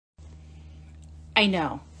I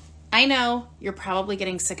know. I know you're probably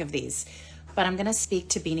getting sick of these, but I'm going to speak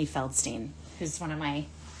to Beanie Feldstein, who's one of my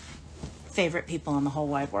favorite people in the whole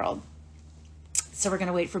wide world. So we're going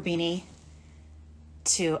to wait for Beanie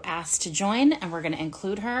to ask to join, and we're going to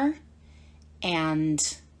include her,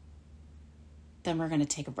 and then we're going to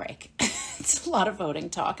take a break. It's a lot of voting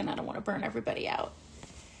talk, and I don't want to burn everybody out.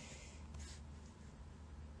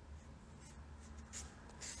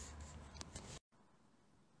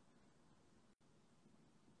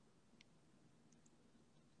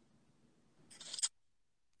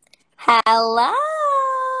 Hello.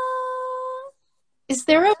 Is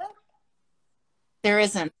there a... There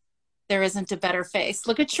isn't. There isn't a better face.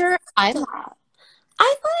 Look at your eyelash.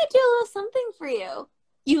 I thought I'd do a little something for you.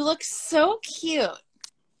 You look so cute.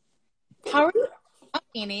 How are you,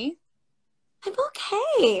 Beanie? I'm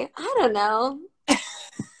okay. I don't know.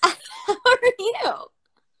 How are you?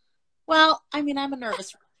 Well, I mean, I'm a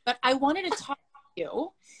nervous, but I wanted to talk to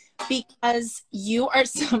you because you are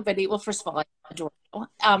somebody, well, first of all, I adore you,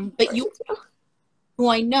 but you, who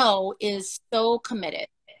I know is so committed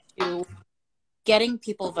to getting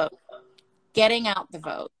people vote, getting out the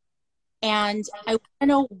vote. And I want to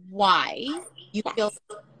know why you feel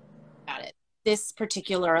about it, this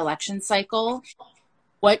particular election cycle,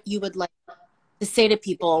 what you would like to say to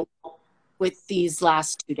people with these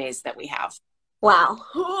last 2 days that we have. Wow.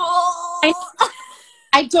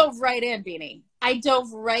 I dove right in, Beanie. I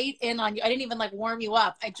dove right in on you. I didn't even like warm you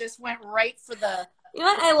up. I just went right for the... You know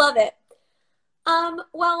what? I love it.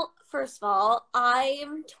 Well, first of all,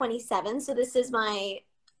 I'm 27, so this is my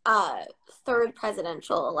third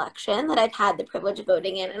presidential election that I've had the privilege of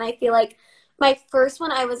voting in. And I feel like my first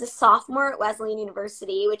one, I was a sophomore at Wesleyan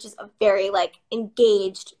University, which is a very like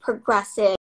engaged, progressive